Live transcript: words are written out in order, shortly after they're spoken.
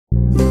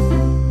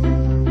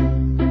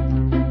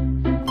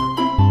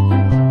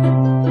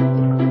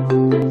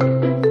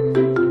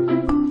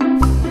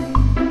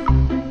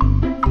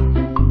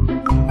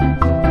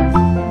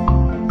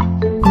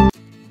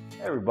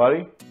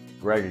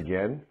Greg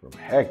again from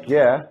Heck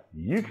Yeah,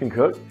 You Can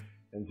Cook.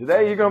 And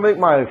today you're going to make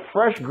my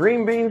fresh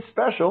green bean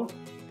special.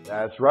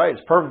 That's right,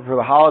 it's perfect for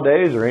the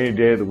holidays or any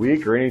day of the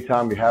week or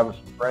anytime you're having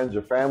some friends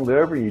or family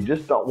over and you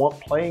just don't want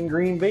plain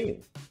green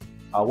beans.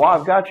 While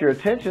I've got your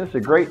attention, it's a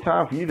great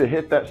time for you to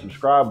hit that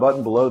subscribe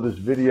button below this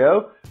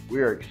video.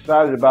 We are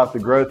excited about the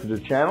growth of the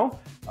channel.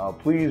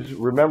 Please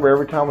remember,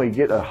 every time we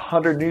get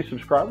 100 new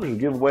subscribers, we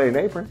give away an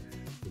apron.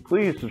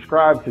 Please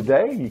subscribe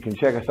today. You can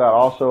check us out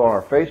also on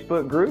our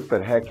Facebook group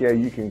at Heck Yeah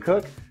You Can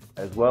Cook,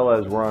 as well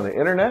as we're on the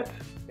internet,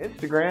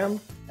 Instagram,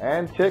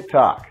 and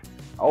TikTok.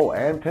 Oh,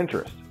 and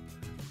Pinterest.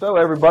 So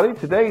everybody,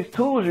 today's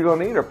tools you're going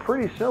to need are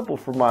pretty simple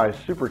for my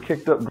super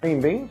kicked up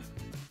green beans.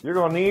 You're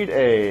going to need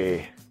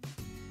a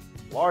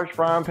large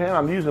frying pan.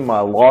 I'm using my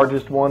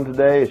largest one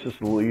today. It's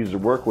just a little easier to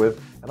work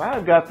with. And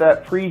I've got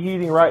that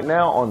preheating right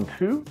now on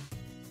 2.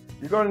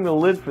 You're going to need a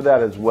lid for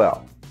that as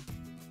well.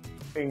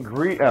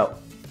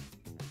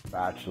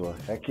 Spatula.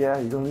 Heck yeah,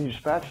 you're going to use your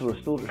spatula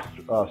to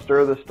still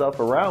stir this stuff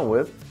around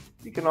with.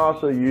 You can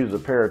also use a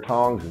pair of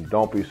tongs, and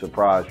don't be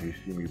surprised if you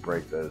see me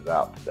break those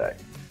out today.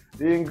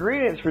 The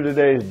ingredients for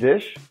today's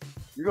dish,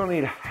 you're going to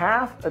need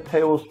half a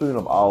tablespoon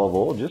of olive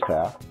oil, just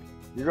half.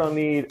 You're going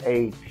to need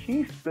a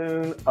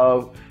teaspoon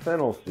of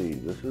fennel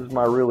seed. This is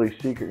my really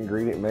secret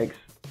ingredient.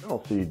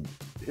 Fennel seed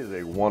is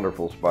a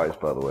wonderful spice,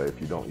 by the way,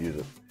 if you don't use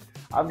it.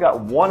 I've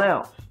got 1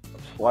 ounce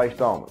of sliced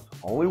almonds.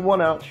 Only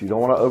 1 ounce. You don't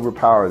want to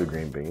overpower the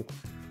green beans.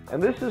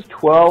 And this is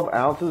 12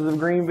 ounces of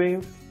green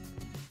beans,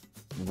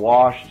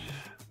 washed,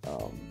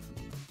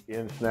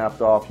 skin snapped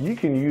off. You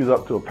can use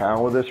up to a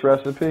pound with this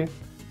recipe.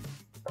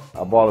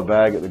 I bought a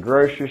bag at the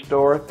grocery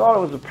store. Thought it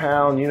was a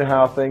pound. You know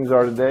how things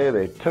are today.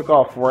 They took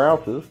off 4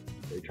 ounces.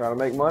 They trying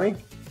to make money?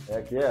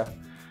 Heck yeah.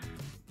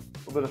 A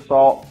little bit of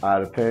salt,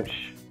 add a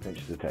pinch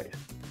to taste.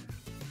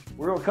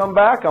 We're going to come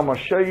back. I'm going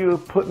to show you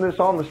putting this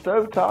on the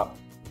stovetop,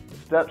 the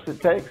steps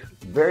it takes.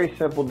 Very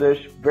simple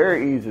dish,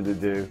 very easy to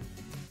do.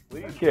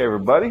 Okay,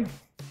 everybody,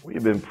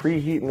 we've been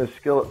preheating the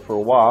skillet for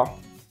a while.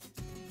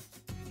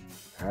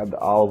 Add the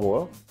olive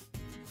oil.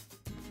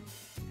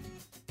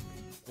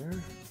 There.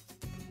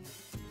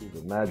 Do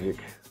the magic,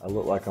 I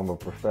look like I'm a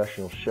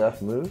professional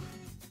chef move.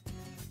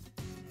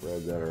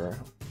 Spread that around.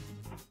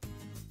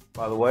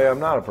 By the way, I'm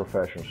not a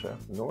professional chef,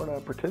 nor do I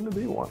pretend to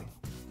be one.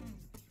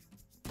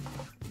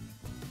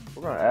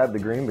 We're going to add the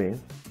green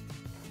beans.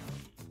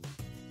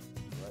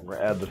 We're going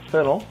to add the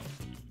fennel.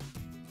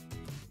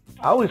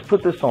 I always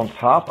put this on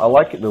top. I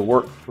like it to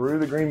work through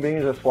the green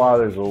beans. That's why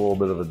there's a little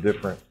bit of a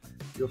different.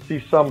 You'll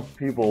see some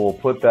people will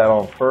put that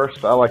on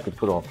first. I like to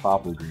put it on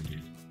top of the green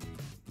beans.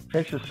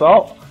 Pinch of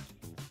salt.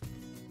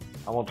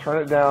 I'm going to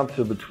turn it down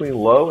to between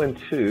low and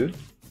 2.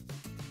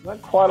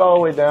 Not quite all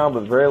the way down,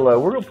 but very low.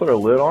 We're going to put a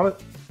lid on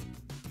it.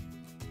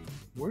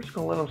 We're just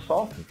going to let them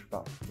soften for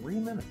about 3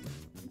 minutes.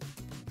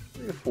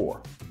 3 to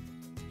 4.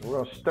 We're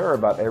going to stir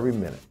about every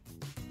minute.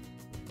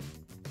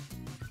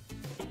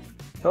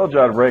 Told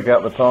you I'd break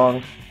out the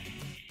tongs.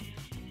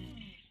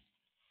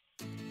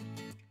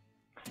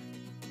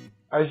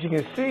 As you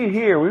can see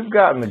here, we've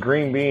gotten the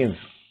green beans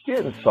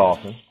getting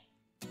softened.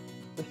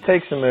 This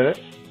takes a minute.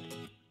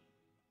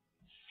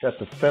 Got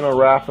the fennel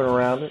wrapping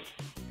around it.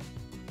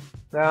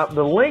 Now,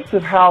 the length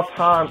of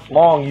how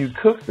long you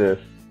cook this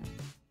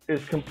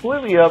is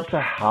completely up to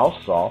how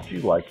soft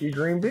you like your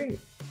green beans.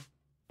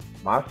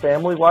 My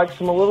family likes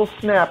them a little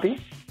snappy,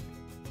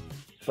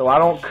 so I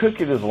don't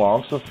cook it as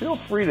long. So feel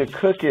free to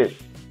cook it,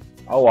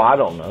 I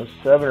don't know,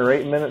 7 or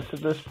 8 minutes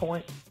at this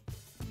point.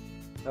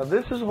 Now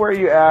this is where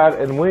you add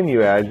and when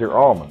you add your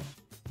almonds.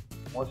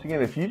 Once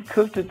again, if you've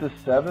cooked it to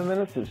 7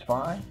 minutes, it's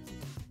fine.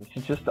 This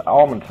is just the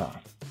almond time.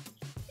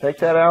 Take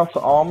that ounce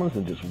of almonds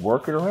and just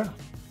work it around.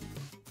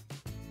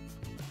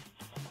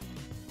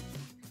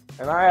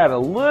 And I add a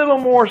little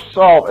more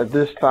salt at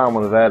this time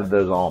when I've added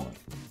those almonds.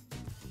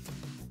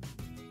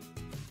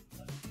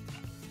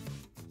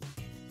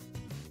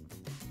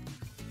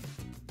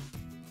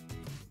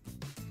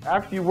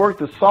 After you work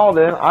the salt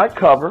in, I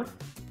cover,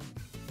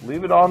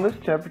 leave it on this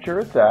temperature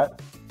it's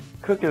at,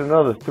 cook it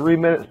another 3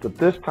 minutes, but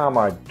this time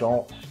I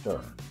don't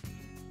stir.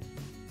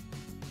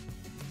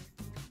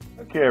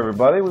 Okay,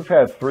 everybody, we've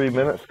had 3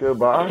 minutes go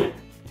by.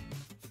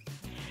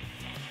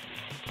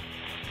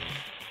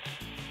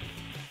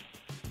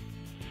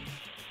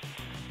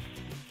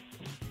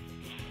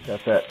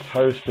 Got that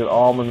toasted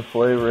almond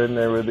flavor in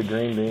there with the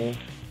green beans.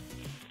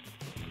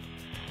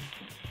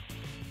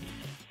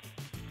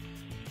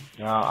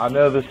 Now, I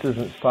know this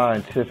isn't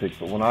scientific,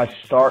 but when I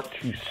start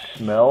to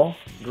smell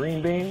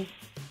green beans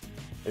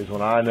is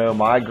when I know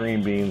my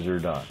green beans are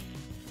done.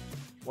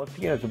 Once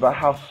again, it's about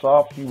how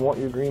soft you want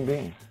your green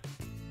beans.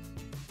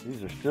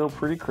 These are still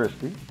pretty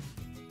crispy,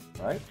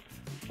 right?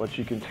 But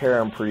you can tear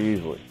them pretty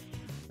easily.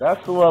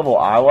 That's the level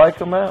I like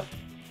them at.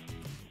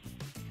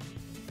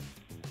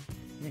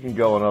 You can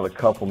go another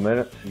couple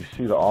minutes. You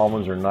see the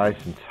almonds are nice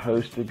and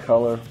toasted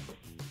color.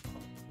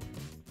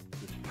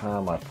 This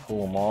time I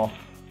pull them off.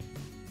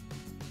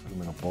 Put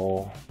them in a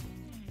bowl.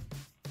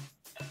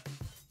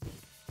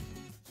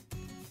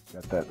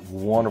 Got that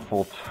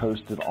wonderful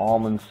toasted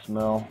almond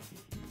smell.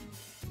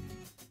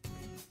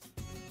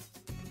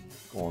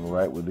 going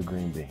right with the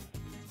green beans.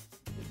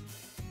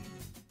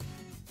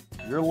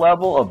 Your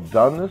level of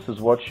doneness is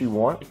what you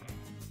want.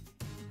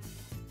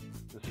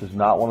 This is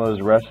not one of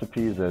those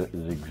recipes that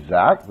is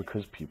exact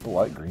because people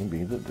like green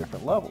beans at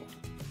different levels.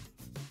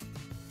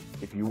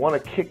 If you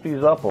want to kick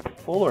these up a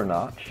fuller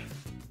notch,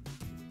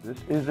 this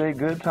is a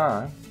good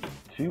time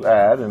to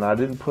add, and I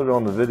didn't put it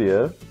on the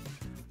video,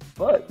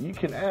 but you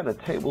can add a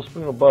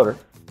tablespoon of butter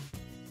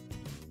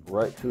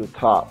right to the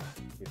top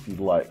if you'd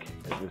like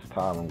at this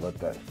time and let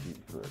that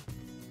seep through.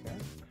 Okay.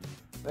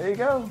 There you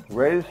go,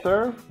 ready to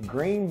serve.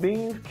 Green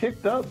beans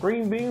kicked up,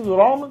 green beans with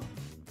almonds,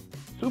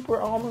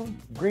 super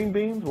almond, green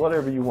beans,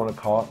 whatever you want to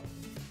call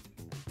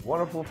it.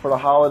 Wonderful for the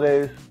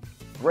holidays,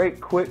 great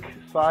quick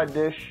side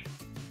dish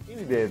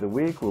any day of the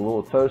week with a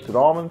little toasted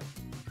almonds.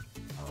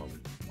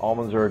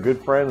 Almonds are a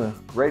good friend and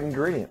a great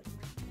ingredient.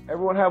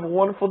 Everyone have a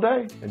wonderful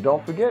day, and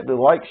don't forget to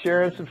like,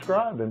 share, and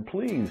subscribe. And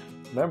please,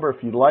 remember,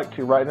 if you'd like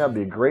to right now, it'd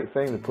be a great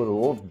thing to put a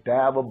little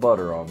dab of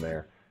butter on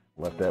there.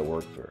 Let that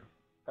work through.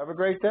 Have a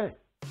great day.